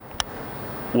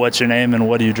What's your name and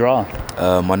what do you draw?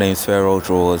 My name's Pharaoh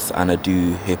Draws, and I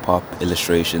do hip-hop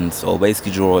illustrations. So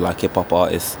basically draw like hip-hop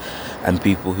artists and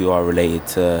people who are related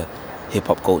to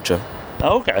hip-hop culture.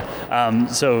 Oh, okay.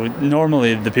 So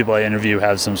normally the people I interview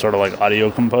have some sort of like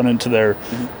audio component to their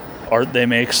art they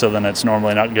make, so then it's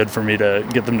normally not good for me to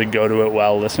get them to go to it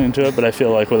while listening to it. But I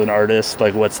feel like with an artist,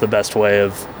 like what's the best way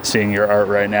of seeing your art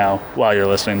right now while you're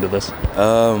listening to this?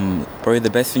 Probably the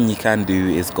best thing you can do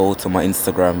is go to my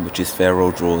Instagram, which is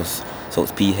Pharaoh Draws. So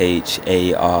it's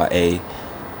PHARAOH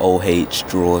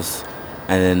Draws.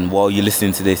 And then while you're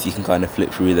listening to this, you can kind of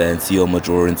flip through there and see all my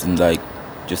drawings and like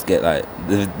just get like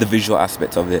the visual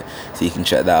aspect of it, so you can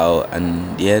check that out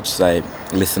and just like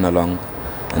listen along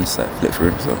and just like flip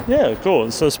through. So Yeah,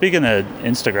 cool. So speaking of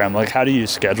Instagram, like how do you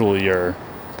schedule your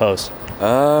posts?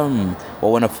 well,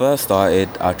 when I first started,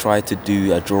 I tried to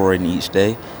do a drawing each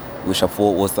day, which I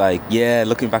thought was like,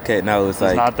 looking back at it now, it's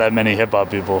There's like not that many hip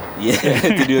hop people.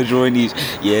 to do a drawing each.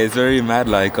 It's very mad.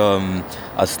 Like I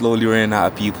slowly ran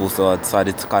out of people, so I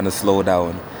decided to kind of slow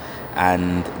down.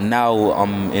 And now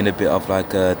I'm in a bit of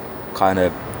like a kind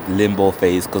of limbo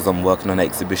phase because I'm working on an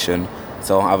exhibition,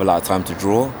 so I don't have a lot of time to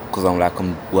draw because I'm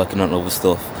working on other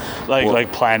stuff.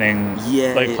 Like planning,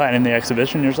 planning the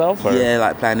exhibition yourself. Or? Yeah,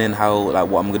 like planning what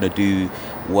I'm gonna do,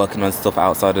 working on stuff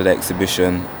outside of the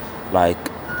exhibition, like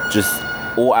just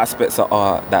all aspects of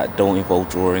art that don't involve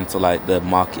drawing. So like the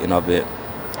marketing of it,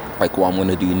 like what I'm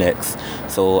gonna do next.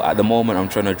 So at the moment I'm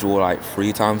trying to draw like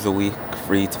 3 times a week,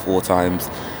 3 to 4 times.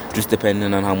 Just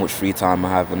depending on how much free time I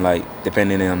have and like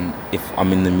depending on if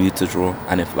I'm in the mood to draw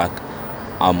and if like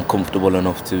I'm comfortable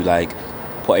enough to like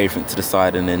put everything to the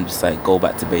side and then just like go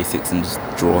back to basics and just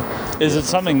draw. Is it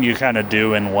something you kind of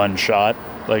do in one shot?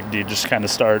 Like do you just kind of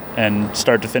start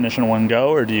to finish in one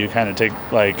go, or do you kind of do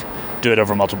it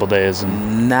over multiple days?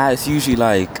 Nah, it's usually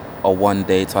like a 1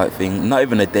 day type thing. Not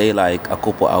even a day, like a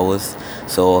couple hours.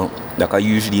 So like I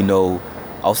usually know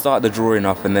I'll start the drawing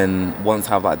off, and then once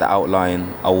I have like the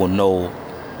outline, I will know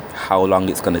how long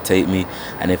it's gonna take me,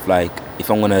 and if I'm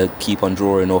gonna keep on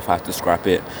drawing or if I have to scrap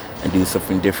it and do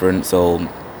something different. So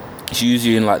it's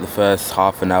usually in like the first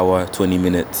half an hour, 20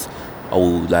 minutes, I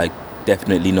will like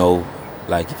definitely know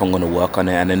like if I'm gonna work on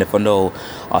it, and then if I know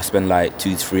I'll spend like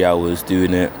 2 to 3 hours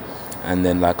doing it, and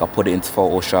then like I'll put it into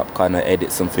Photoshop, kind of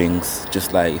edit some things,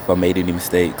 just like if I made any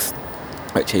mistakes,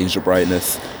 like change the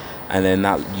brightness. And then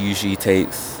that usually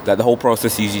takes, like the whole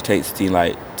process usually takes between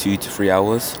like 2 to 3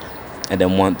 hours. And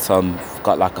then once I've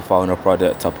got like a final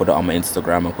product, I put it on my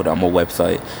Instagram, I put it on my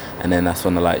website, and then that's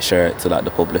when I like share it to like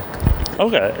the public.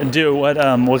 Okay. And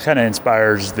what kind of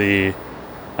inspires the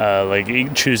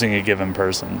choosing a given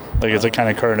person? Like is it kind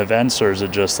of current events, or is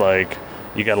it just like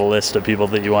you got a list of people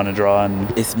that you want to draw?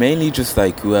 And it's mainly just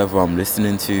like whoever I'm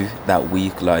listening to that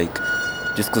week, like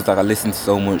just because like I listen to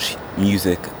so much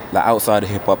music, like outside of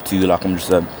hip hop too, like I'm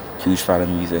just a huge fan of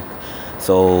music.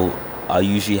 So I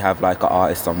usually have like an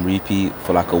artist on repeat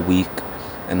for like a week,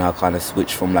 and I'll kind of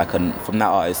switch from that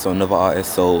artist to another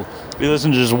artist. So you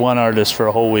listen to just one artist for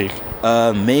a whole week?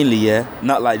 Mainly,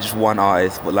 not like just one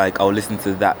artist, but like I'll listen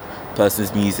to that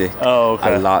person's music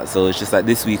a lot. So it's just like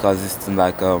this week I was listening to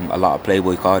like a lot of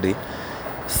Playboy Cardi.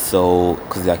 So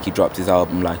because like he dropped his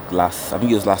album like I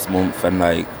think it was last month, and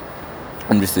like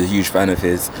I'm just a huge fan of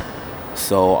his.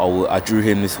 So I drew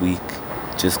him this week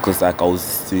just because like I was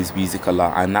listening to his music a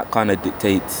lot, and that kind of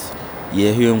dictates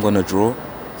who I'm gonna draw.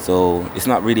 So it's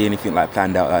not really anything like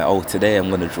planned out, like today I'm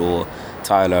gonna draw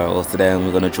Tyler, or today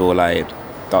I'm gonna draw like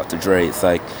Dr. Dre. It's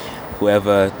like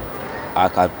whoever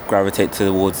I gravitate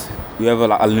towards, whoever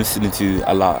like I'm listening to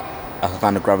a lot, I can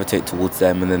kind of gravitate towards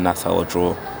them, and then that's how I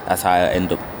draw. That's how I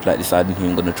end up like deciding who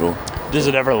I'm gonna draw. Does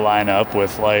it ever line up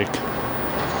with like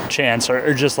chance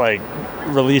or just like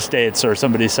release dates, or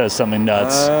somebody says something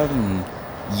nuts?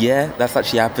 That's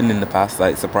actually happened in the past.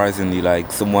 Like surprisingly,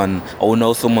 like I will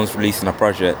know someone's releasing a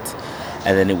project,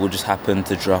 and then it will just happen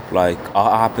to drop like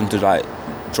I happen to like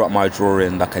drop my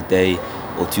drawing like a day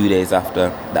or 2 days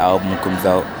after the album comes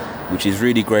out, which is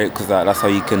really great because like, that's how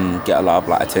you can get a lot of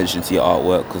like attention to your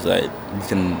artwork, because like you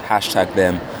can hashtag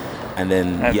them, and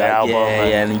then the album,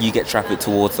 and then you get traffic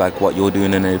towards like what you're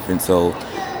doing and everything. So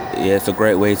it's a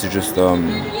great way to just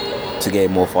to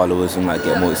get more followers and like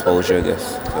get more exposure, I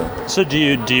guess. So do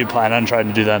you plan on trying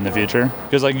to do that in the future?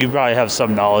 Because like you probably have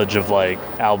some knowledge of like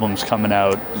albums coming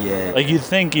out. Yeah. Like you'd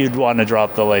think you'd want to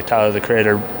drop the like Tyler the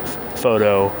Creator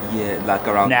photo. Yeah, like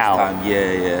around now. This time.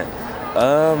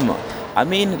 Yeah. I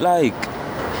mean, like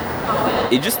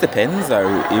it just depends.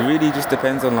 Though. It really just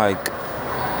depends on like to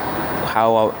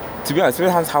be honest, it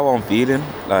depends how I'm feeling.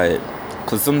 Like,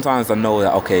 because sometimes I know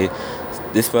that okay,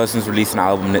 this person's releasing an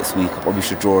album next week, I probably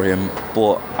should draw him,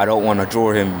 but I don't want to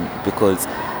draw him because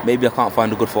maybe I can't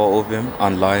find a good photo of him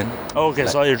online. Oh, okay,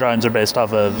 so all your drawings are based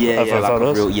off of like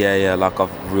photos? Like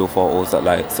of real photos that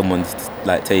like someone's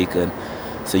like taken.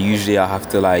 So usually I have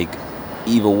to like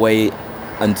either wait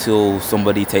until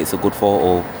somebody takes a good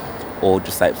photo or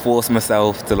just like force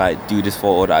myself to like do this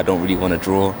photo that I don't really want to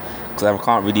draw, because I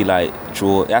can't really like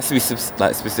draw. It has to be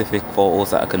like specific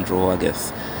photos that I can draw, I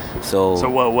guess. So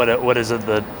what is it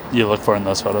that you look for in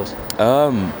those photos?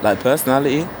 Like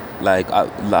personality. Like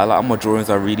a lot of my drawings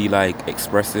are really like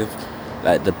expressive.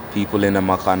 Like the people in them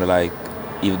are kind of like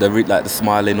either like the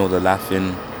smiling or the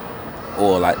laughing,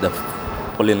 or like the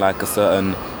pulling like a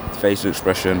certain facial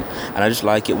expression. And I just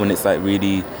like it when it's like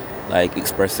really like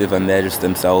expressive and they're just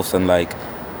themselves and like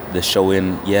they're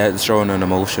showing an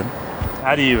emotion.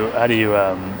 How do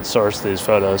you source these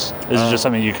photos? Is it just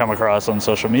something you come across on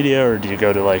social media, or do you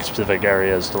go to like specific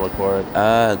areas to look for it?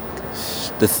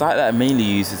 The site that I mainly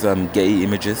use is Getty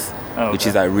Images, which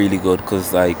is like really good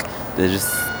because like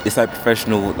it's like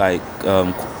professional like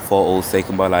photos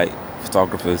taken by like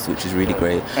photographers, which is really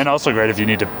great. And also great if you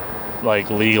need to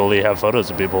like legally have photos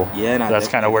of people. Yeah, that's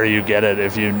kind of where you get it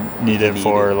if you need it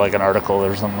for like an article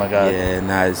or something like that. Yeah,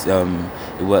 nice.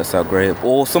 It works out great.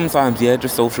 Or sometimes,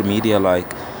 just social media. Like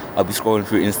I'll be scrolling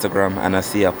through Instagram and I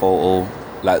see a photo.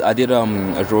 Like I did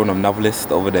a drawing of Novelist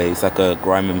the other day. It's like a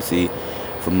grime MC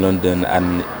from London,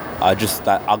 and I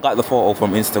got the photo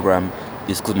from Instagram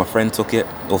just because my friend took it,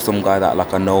 or some guy that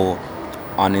like I know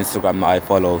on Instagram that I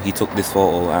follow. He took this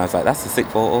photo, and I was like, that's a sick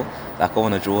photo. Like I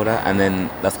want to draw that, and then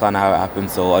that's kind of how it happened.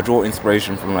 So I draw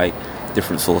inspiration from like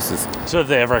different sources. So have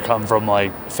they ever come from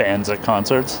like fans at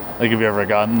concerts? Like have you ever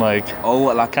gotten like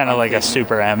kind of like a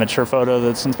super amateur photo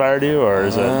that's inspired you, or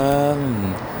is it?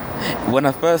 When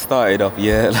I first started off,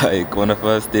 like when I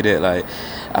first did it, like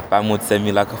a fan would send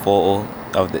me like a photo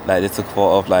of like they took a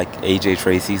photo of like AJ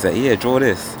Tracy. He's like, yeah, draw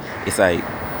this. It's like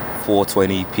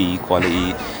 420p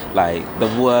quality. Like the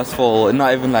worst photo,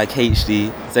 not even like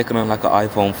HD, taken on like an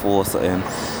iPhone 4 or something.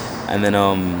 And then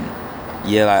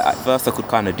like at first I could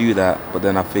kind of do that, but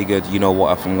then I figured, you know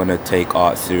what, if I'm gonna take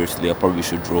art seriously, I probably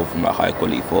should draw from like high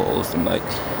quality photos and like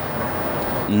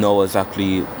know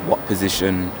exactly what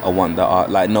position I want the art,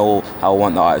 like know how I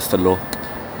want the artist to look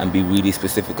and be really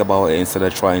specific about it instead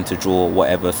of trying to draw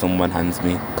whatever someone hands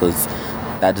me, because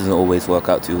that doesn't always work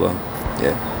out too well.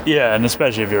 Yeah, and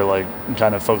especially if you're like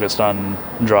kind of focused on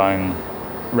drawing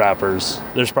rappers,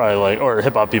 there's probably like, or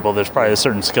hip hop people, there's probably a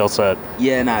certain skill set.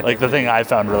 Yeah, nah. Like the thing I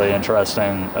found really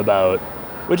interesting about,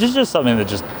 which is just something that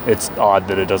just, it's odd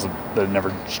that it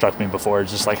never struck me before.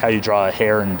 It's just like how you draw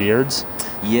hair and beards.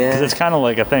 Yeah. Because it's kind of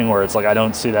like a thing where it's like, I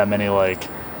don't see that many like,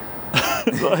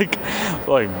 like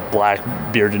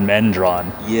black bearded men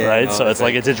drawn. Yeah. Right? No, so it's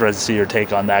like, it's interesting to see your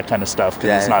take on that kind of stuff,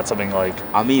 because it's not something like.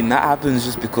 I mean, that happens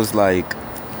just because like,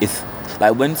 it's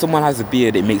like when someone has a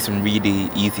beard, it makes them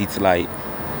really easy to like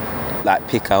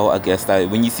pick out, I guess. Like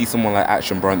when you see someone like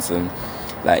Action Bronson,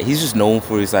 like he's just known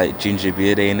for his like ginger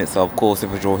beard, ain't it? So of course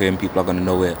if I draw him, people are gonna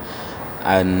know it.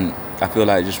 And I feel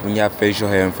like just when you have facial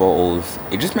hair in photos,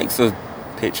 it just makes the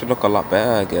picture look a lot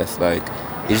better, I guess. Like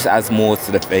it just adds more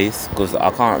to the face, because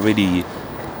I can't really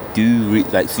do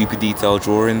like super detailed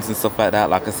drawings and stuff like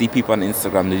that. Like I see people on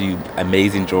Instagram that do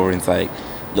amazing drawings, like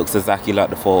looks exactly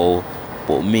like the photo.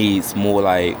 But me, it's more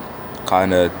like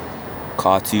kind of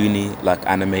cartoony, like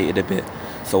animated a bit.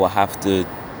 So I have to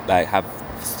like have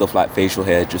stuff like facial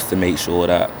hair just to make sure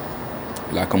that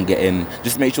like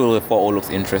just make sure the photo looks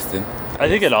interesting. I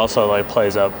think it also like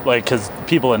plays up, like, because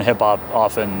people in hip hop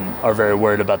often are very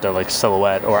worried about their like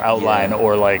silhouette or outline,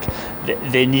 or like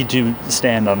they need to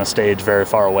stand on a stage very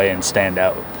far away and stand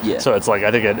out. Yeah. So it's like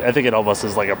I think it almost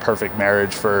is like a perfect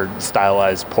marriage for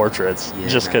stylized portraits,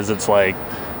 just because it's like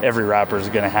every rapper is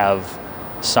gonna have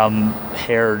some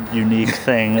hair unique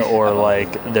thing, or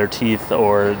like their teeth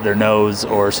or their nose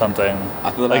or something. I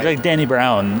feel like Danny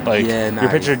Brown, like your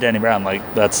picture of Danny Brown,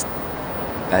 like that's.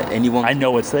 Like anyone, I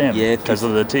know it's them because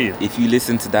of the teeth. If you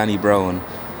listen to Danny Brown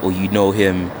or you know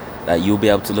him, like you'll be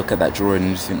able to look at that drawing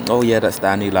and just think, oh yeah, that's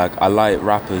Danny. Like I like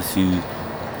rappers who,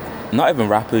 not even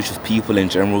rappers, just people in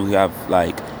general who have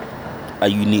like a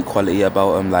unique quality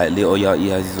about them. Like Lil Yachty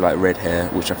has his like red hair,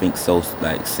 which I think is so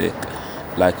like sick.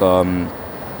 Like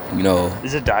you know.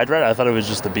 Is it dyed red? I thought it was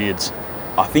just the beads.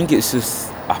 I think it's just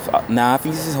I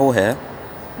think it's his whole hair.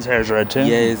 His hair's red too?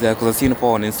 Yeah, because I've seen a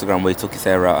photo on Instagram where he took his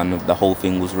hair out and the whole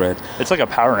thing was red. It's like a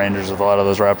Power Rangers with a lot of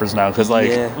those rappers now, because like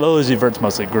Lil Uzi Vert's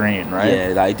mostly green, right? Yeah,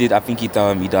 like I think he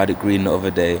dyed it green the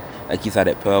other day. Like he's had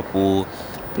it purple,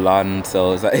 blonde.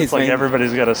 So it's like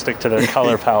everybody's got to stick to their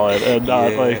color palette and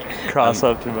not like cross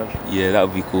up too much. Yeah, that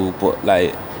would be cool. But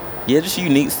like, yeah, just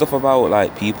unique stuff about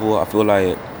like people. I feel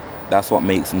like that's what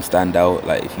makes them stand out.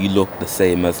 Like if you look the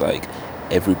same as like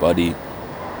everybody,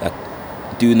 like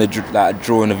doing a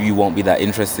drawing of you won't be that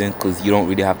interesting because you don't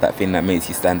really have that thing that makes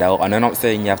you stand out. And I'm not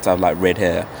saying you have to have like red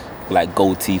hair, like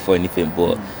gold teeth or anything,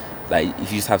 but like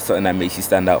if you just have something that makes you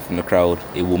stand out from the crowd,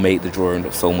 it will make the drawing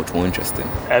look so much more interesting.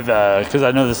 Because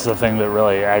I know this is a thing that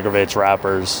really aggravates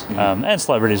rappers and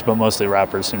celebrities, but mostly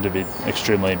rappers seem to be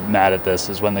extremely mad at this,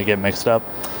 is when they get mixed up.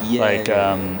 It's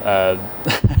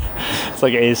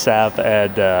like ASAP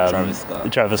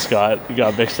and Travis Scott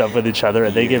got mixed up with each other,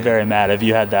 and they get very mad. Have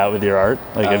you had that with your art?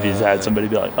 Like, have you had somebody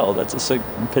be like, "Oh, that's a sick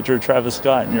picture of Travis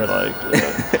Scott," and you're like,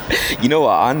 You know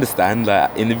what? I understand.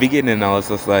 Like in the beginning, I was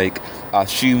just like, I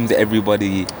assumed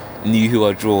everybody knew who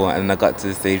I draw, and I got to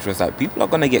the stage where it's like people are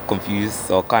gonna get confused,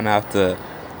 so I kind of have to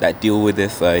like deal with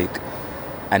this. Like,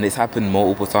 and it's happened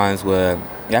multiple times. Where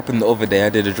it happened the other day. I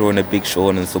did a drawing of Big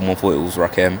Sean, and someone thought it was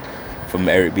Rakim from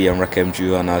Eric B and Rakim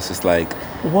Drew, and I was just like,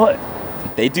 "What?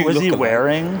 They do." Was look he alike.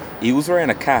 wearing? He was wearing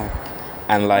a cap,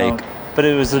 and like. But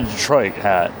it was a Detroit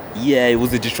hat. Yeah, it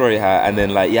was a Detroit hat, and then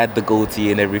like he had the goatee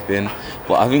and everything.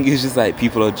 But I think it's just like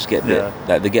people are just get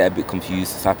they get a bit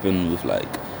confused. It's happened with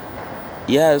like,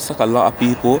 it's like a lot of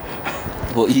people.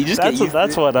 But you just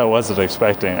that's what I wasn't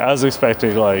expecting. I was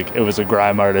expecting like it was a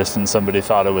grime artist and somebody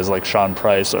thought it was like Sean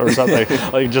Price or something.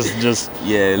 Like just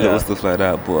little stuff like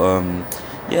that. But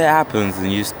it happens,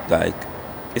 and you just like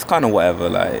it's kind of whatever.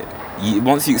 Like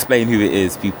once you explain who it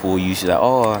is, people usually like,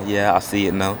 oh yeah, I see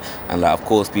it now. And like of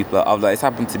course people it's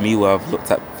happened to me where I've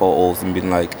looked at photos and been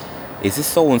like, is this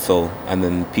so and so? And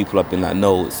then people have been like,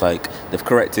 no, it's like they've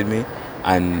corrected me,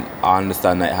 and I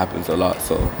understand that it happens a lot.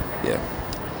 So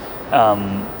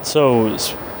so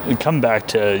come back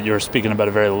to, you were speaking about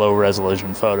a very low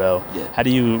resolution photo. How do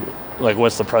you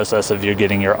what's the process of you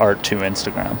getting your art to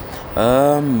Instagram?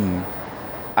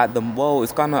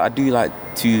 It's kind of, I do like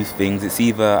two things. It's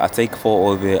either I take a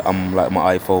photo of it on like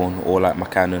my iPhone or like my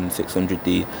Canon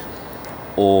 600D,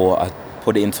 or I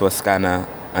put it into a scanner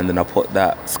and then I put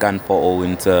that scanned photo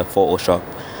into Photoshop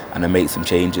and I make some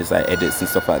changes, like edits and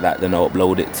stuff like that. Then I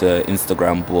upload it to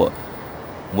Instagram. But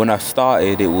when I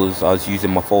started, I was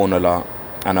using my phone a lot,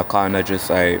 and I kind of just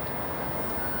like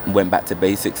went back to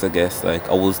basics, I guess. Like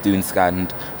I was doing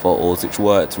scanned photos, which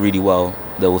worked really well.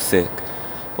 They were sick.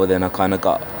 But then I kind of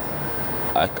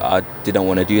I didn't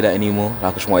want to do that anymore. Like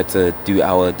I just wanted to do it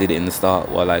how I did it in the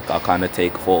start, where like I kind of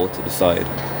take a photo to the side,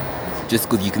 just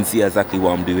because you can see exactly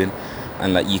what I'm doing,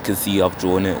 and like you can see I've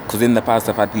drawn it. Because in the past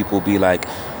I've had people be like,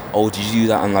 oh, did you do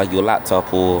that on like your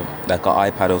laptop or like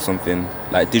an iPad or something?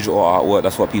 Like digital artwork,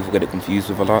 that's what people get it confused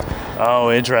with a lot.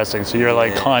 Oh, interesting. So you're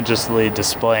like consciously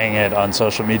displaying it on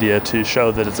social media to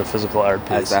show that it's a physical art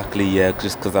piece. Exactly, yeah.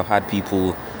 Just because I've had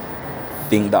people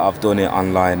think that I've done it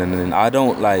online, and then I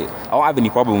don't have any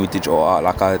problem with digital art.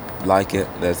 Like I like it.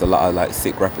 There's a lot of like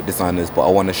sick graphic designers, but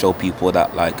I want to show people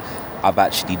that like I've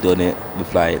actually done it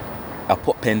with like, I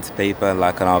put pen to paper,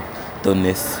 like, and I've done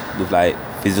this with like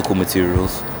physical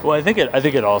materials. Well, I think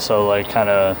it also like kind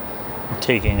of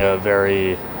taking a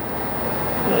very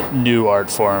new art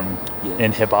form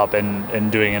in hip hop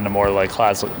and doing it in a more like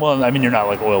classic. Well, I mean, you're not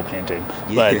like oil painting,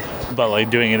 but like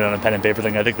doing it on a pen and paper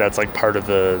thing. I think that's like part of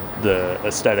the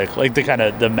aesthetic, like the kind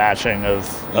of the matching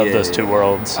of those two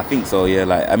worlds. I think so. Yeah.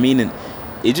 Like I mean,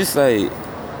 it just like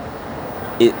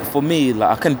it for me.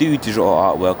 Like I can do digital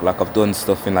artwork. Like I've done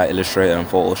stuff in like Illustrator and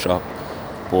Photoshop,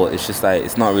 but it's just like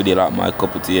it's not really like my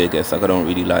cup of tea, I guess. Like I don't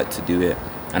really like to do it,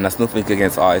 and that's nothing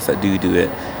against artists that do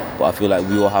it. But I feel like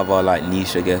we all have our like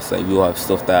niche, I guess. Like we all have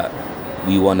stuff that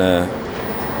we wanna,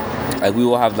 like we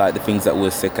all have like the things that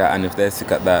we're sick at, and if they're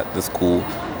sick at that, that's cool.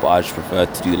 But I just prefer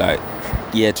to do like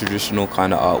traditional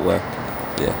kind of artwork.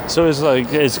 Yeah. So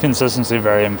is consistency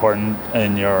very important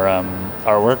in your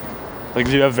artwork? Like,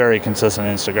 do you have very consistent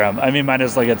Instagram? I mean, mine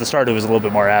is like at the start it was a little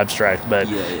bit more abstract, but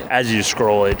as you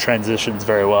scroll, it transitions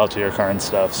very well to your current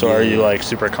stuff. So are you like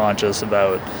super conscious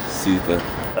about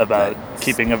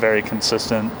keeping a very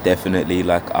consistent? Definitely.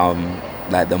 Like I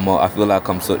feel like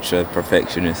I'm such a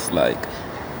perfectionist. Like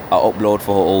I upload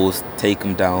photos, take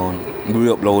them down,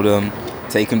 re-upload them,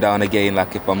 take them down again.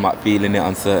 Like if I'm not feeling it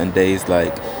on certain days,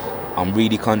 like I'm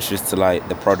really conscious to like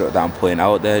the product that I'm putting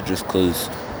out there, just because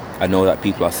I know that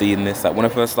people are seeing this. Like when I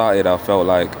first started, I felt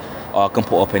like, I can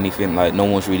put up anything, like no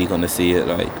one's really gonna see it.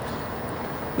 Like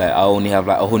I only have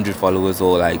like 100 followers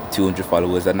or like 200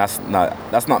 followers, and that's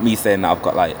not me saying that I've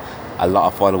got like a lot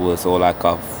of followers or like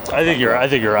I've I think you're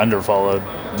underfollowed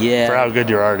Yeah. for how good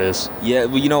your art is. Yeah,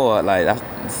 but you know what? Like that's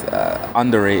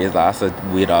underrated. Like, that's a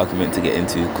weird argument to get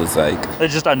into because like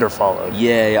It's just underfollowed.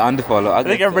 yeah, underfollowed. I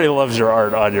think everybody loves your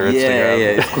art on your Instagram.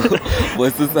 Yeah, it's cool. But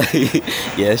it's just like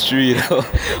yeah, it's true, you know.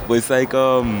 But it's like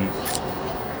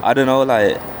I don't know,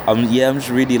 like I'm just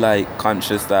really like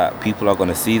conscious that people are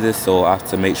gonna see this, so I have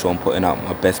to make sure I'm putting out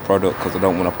my best product because I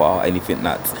don't want to put out anything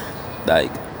that's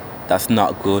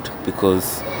not good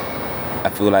because I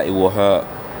feel like it will hurt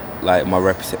like my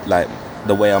like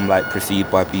the way I'm like perceived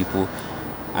by people,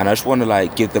 and I just want to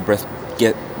like give the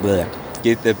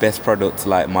best product to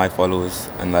like my followers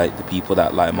and like the people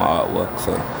that like my artwork.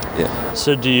 So yeah.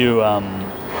 So do you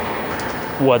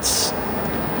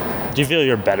do you feel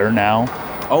you're better now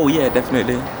Oh yeah,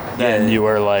 definitely. than you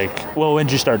were like? Well, when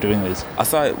did you start doing these? I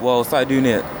started doing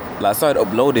it. Like I started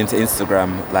uploading to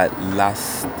Instagram like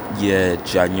last year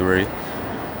January,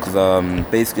 because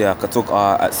basically like, I took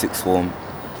art at sixth form,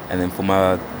 and then for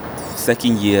my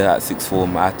second year at sixth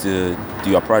form I had to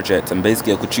do a project, and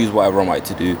basically I could choose whatever I wanted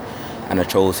to do, and I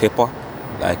chose hip hop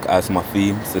like as my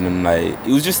theme. So then like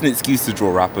it was just an excuse to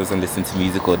draw rappers and listen to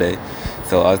music all day.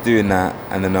 So I was doing that,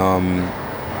 and then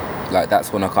like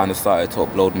that's when I kind of started to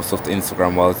upload my stuff to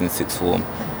Instagram while I was in sixth form,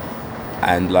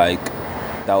 and like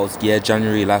that was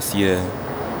January last year,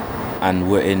 and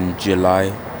we're in July,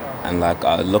 and like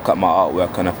I look at my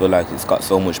artwork and I feel like it's got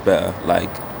so much better. Like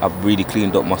I've really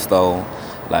cleaned up my style,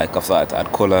 like I've started to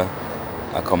add colour,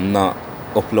 like I'm not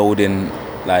uploading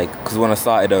like, because when I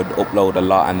started I'd upload a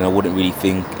lot and then I wouldn't really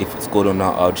think if it's good or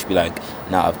not. I'll just be like,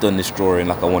 nah, I've done this drawing,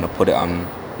 like I want to put it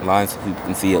online so people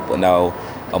can see it, but now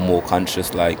I'm more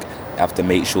conscious, like I have to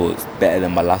make sure it's better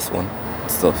than my last one,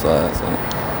 stuff like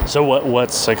that. So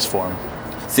what's sixth form?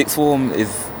 Sixth form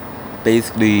is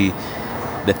basically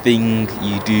the thing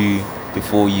you do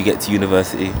before you get to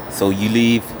university. So you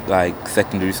leave like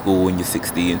secondary school when you're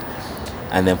 16,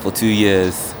 and then for 2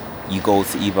 years you go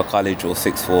to either college or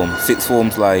sixth form. Sixth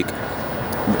form's like,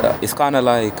 it's kind of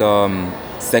like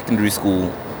secondary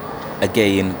school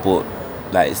again, but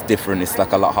like it's different. It's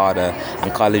like a lot harder,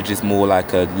 and college is more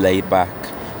like a laid back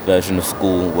version of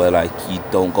school where like you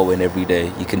don't go in every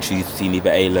day. You can choose between either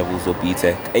A levels or B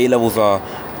Tech. A levels are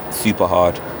super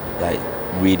hard, like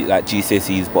really like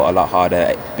GCSEs, but a lot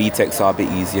harder. B Techs are a bit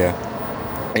easier.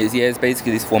 It's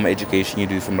basically this form of education you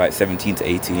do from like 17 to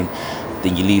 18.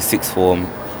 Then you leave sixth form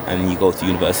and you go to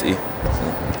university.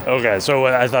 Okay, so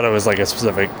I thought it was like a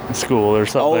specific school or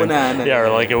something. Oh, no. Yeah,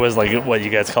 or like it was like what you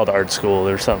guys called art school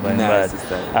or something. No,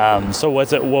 but so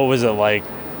what was it like?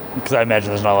 Because I imagine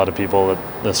there's not a lot of people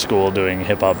at the school doing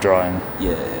hip hop drawing.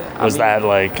 Yeah. Was that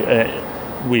like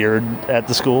weird at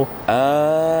the school?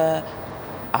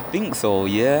 I think so.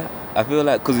 Yeah. I feel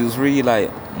like because it was really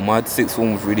like my sixth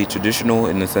form was really traditional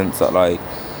in the sense that like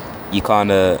you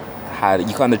kind of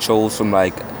chose from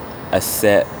like a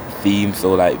set theme.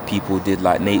 So like people did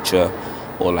like nature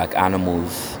or like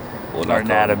animals or like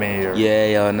anatomy.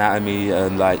 Anatomy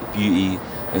and like beauty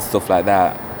and stuff like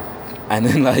that. And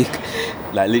then like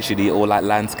literally or like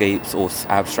landscapes or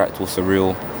abstract or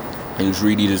surreal. It was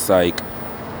really just like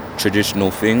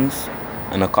traditional things,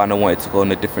 and I kind of wanted to go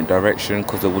in a different direction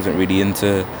because I wasn't really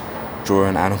into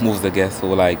drawing animals, I guess,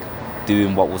 or like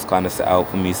doing what was kind of set out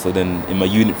for me. So then in my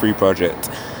Unit 3 project,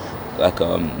 like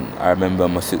I remember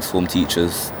my sixth form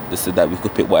teachers, they said that we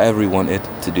could pick whatever we wanted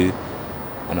to do,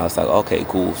 and I was like, okay,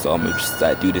 cool. So I'm gonna just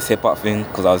like do this hip hop thing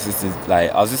because I was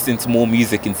listening to more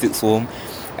music in sixth form,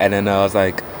 and then I was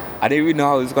like, I didn't really know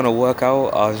how it was gonna work out.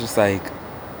 I was just like,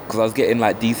 because I was getting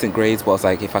like decent grades, but I was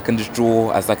like, if I can just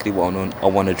draw exactly what I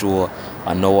want to draw,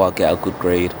 I know I'll get a good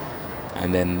grade.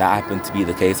 And then that happened to be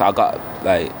the case. I got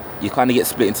like, you kind of get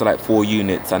split into like 4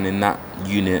 units, and in that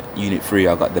unit 3,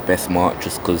 I got the best mark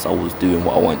just because I was doing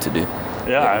what I wanted to do.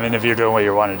 Yeah, I mean, if you're doing what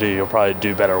you want to do, you'll probably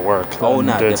do better work than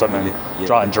doing something,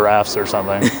 drawing giraffes or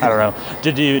something. I don't know.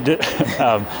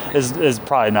 Is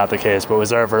probably not the case, but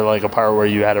was there ever like a part where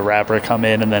you had a rapper come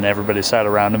in and then everybody sat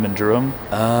around him and drew him?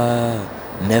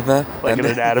 Never. Like an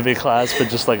anatomy class, but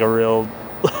just like a real...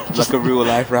 like a real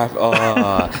life rap. Oh,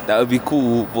 that would be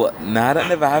cool. But nah, that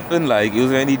never happened. Like, it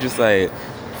was only just like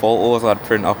photos I'd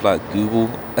print off like Google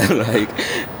and like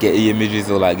get images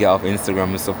or like get off Instagram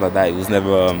and stuff like that. It was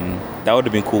never that would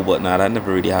have been cool, but nah, that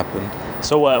never really happened.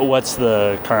 So what's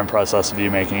the current process of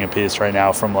you making a piece right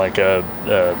now from like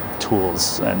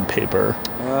tools and paper?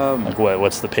 Like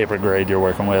what's the paper grade you're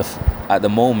working with? At the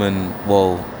moment,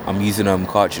 well, I'm using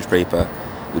cartridge paper,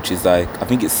 which is like, I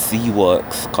think it's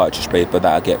C-Works cartridge paper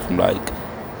that I get from like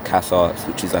Cass Arts,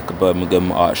 which is like a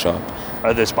Birmingham art shop.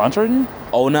 Are they sponsoring you?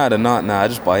 Oh no, they're not. Nah, I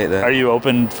just buy it there. Are you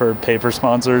open for paper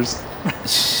sponsors?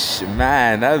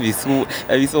 Man, that'd be cool.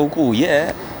 That'd be so cool.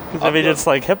 Yeah. I mean, it's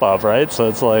like hip hop, right? So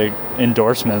it's like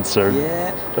endorsements are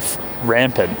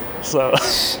rampant. So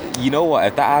you know what?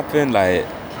 If that happened, like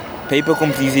paper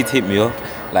companies would hit me up,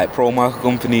 like pro market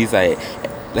companies, like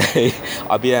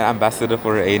I'll be an ambassador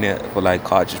for it, ain't it? For like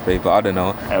cartridge paper. I don't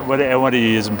know. What are you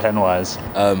using pen wise?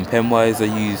 Pen wise, I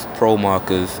use pro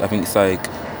markers. I think it's like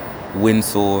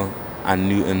Winsor and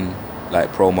Newton,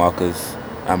 like pro markers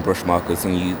and brush markers,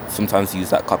 and you sometimes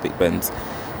use that Copic pens.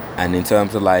 And in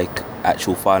terms of like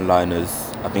actual fine liners,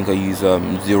 I think I use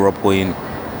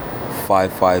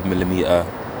 0.55 millimeter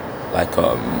like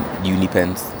uni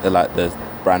pens. They're like the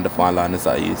brand of fine liners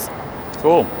that I use.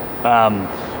 Cool.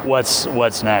 What's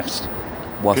next?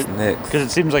 What's next? Because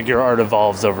it seems like your art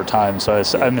evolves over time, so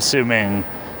I'm assuming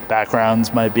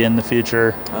backgrounds might be in the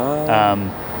future,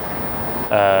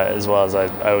 as well as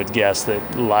I would guess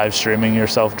that live streaming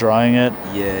yourself drawing it.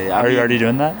 Yeah. Are you already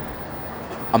doing that?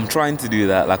 I'm trying to do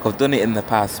that. Like I've done it in the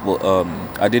past, but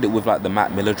I did it with like the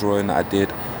Matt Miller drawing that I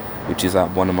did, which is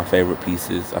like one of my favorite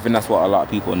pieces. I think that's what a lot of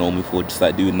people know me for, just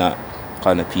like doing that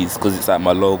kind of piece, because it's like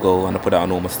my logo and I put it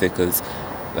on all my stickers.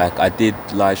 Like I did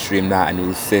live stream that and it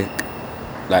was sick,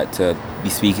 like to be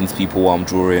speaking to people while I'm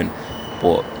drawing.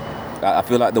 But I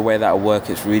feel like the way that I work,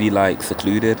 it's really like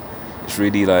secluded. It's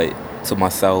really like to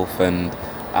myself, and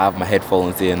I have my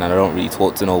headphones in and I don't really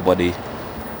talk to nobody,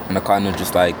 and I kind of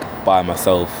just like by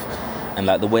myself. And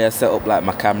like the way I set up like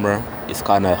my camera, it's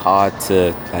kind of hard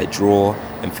to like draw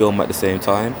and film at the same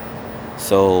time.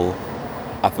 So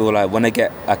I feel like when I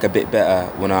get like a bit better,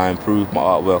 when I improve my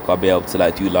artwork, I'll be able to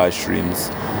like do live streams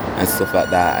and stuff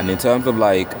like that. And in terms of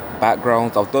like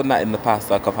backgrounds, I've done that in the past.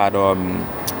 Like I've had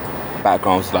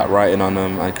backgrounds like writing on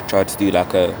them. I tried to do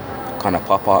like a kind of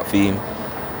pop art theme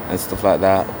and stuff like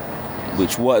that,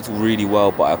 which worked really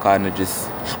well. But I kind of just,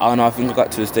 I don't know, I think I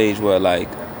got to a stage where like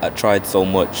I tried so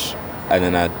much, and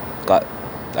then I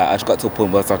just got to a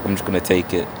point where I was like, I'm just gonna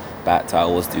take it back to how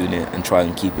I was doing it and try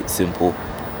and keep it simple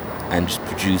and just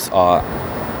produce art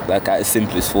like at its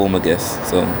simplest form, I guess.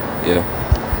 So yeah.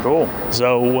 Cool.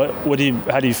 So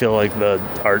how do you feel like the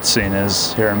art scene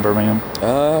is here in Birmingham?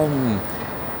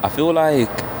 I feel like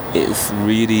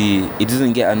it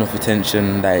doesn't get enough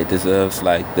attention that it deserves.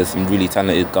 Like there's some really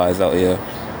talented guys out here,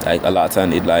 like a lot of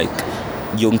talented like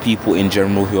young people in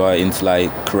general who are into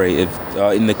like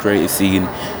in the creative scene,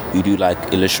 who do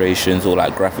like illustrations or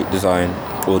like graphic design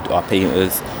or are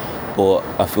painters. But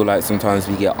I feel like sometimes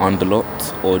we get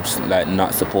underlooked or just like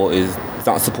not supported. It's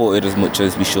not supported as much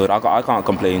as we should. I can't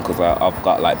complain because I've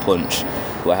got like Punch,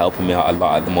 who are helping me out a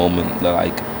lot at the moment. They're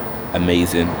like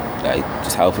amazing, like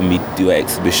just helping me do an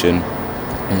exhibition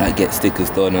and like get stickers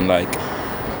done and like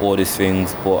all these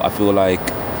things. But I feel like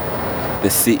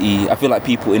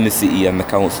people in the city and the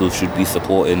council should be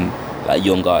supporting like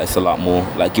young artists a lot more,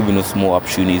 like giving us more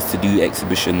opportunities to do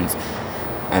exhibitions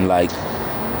and like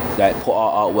put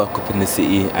our artwork up in the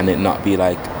city and it not be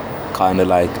like kind of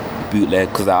like bootleg,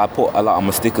 because I put a lot of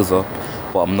my stickers up,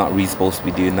 but I'm not really supposed to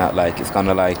be doing that. Like it's kind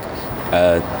of like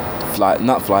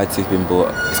not fly tipping,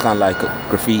 but it's kind of like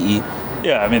graffiti.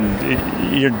 Yeah, I mean,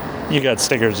 you got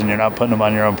stickers and you're not putting them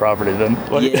on your own property. Then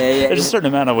there's a certain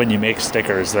amount of when you make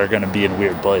stickers, they're going to be in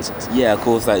weird places. Yeah, of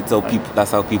course, like so people, that's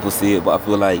how people see it. But I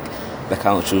feel like the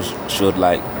council should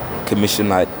like commission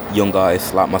like young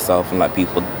artists like myself and like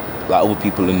people like other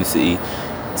people in the city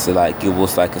to like give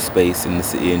us like a space in the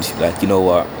city and like, you know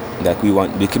what, like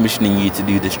we're commissioning you to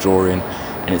do this drawing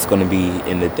and it's going to be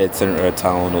in the dead center of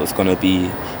town, or it's going to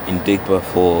be in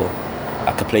Digbeth, or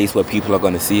like a place where people are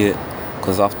going to see it.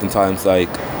 Because oftentimes like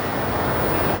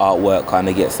artwork kind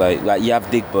of gets like you have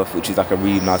Digbeth, which is like a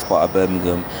really nice part of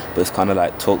Birmingham, but it's kind of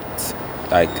like tucked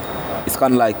like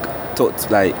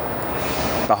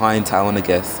behind town, I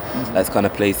guess. Mm-hmm. That's kind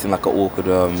of placed in like an awkward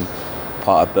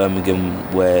part of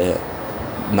Birmingham where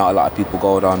not a lot of people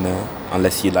go down there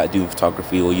unless you like do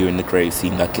photography or you're in the creative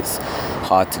scene. Like it's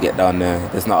hard to get down there.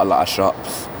 There's not a lot of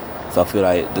shops, so I feel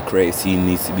like the creative scene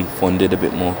needs to be funded a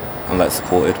bit more and like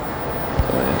supported.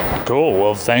 Cool.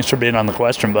 Well, thanks for being on the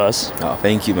Question Bus. Oh,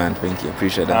 thank you, man. Thank you.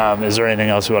 Appreciate that. Is there anything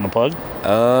else you want to plug?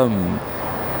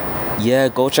 Yeah,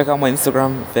 go check out my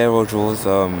Instagram, Pharaoh Draws.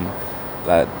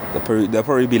 Like there'll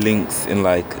probably be links in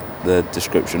like the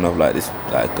description of like this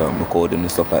like recording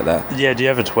and stuff like that. Yeah. Do you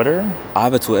have a Twitter? I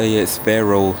have a Twitter. Yeah, it's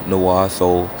Pharaoh Noir.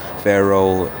 So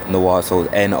Pharaoh Noir. So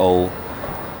Noire.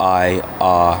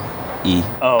 Oh,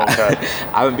 okay.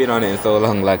 I haven't been on it in so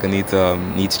long. Like I need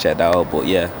to check that out. But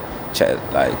yeah,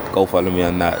 go follow me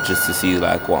on that just to see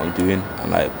like what I'm doing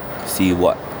and like see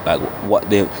what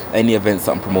any events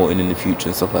that I'm promoting in the future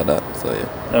and stuff like that. So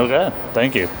yeah. Okay.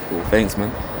 Thank you. Cool. Thanks,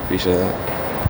 man. Appreciate that.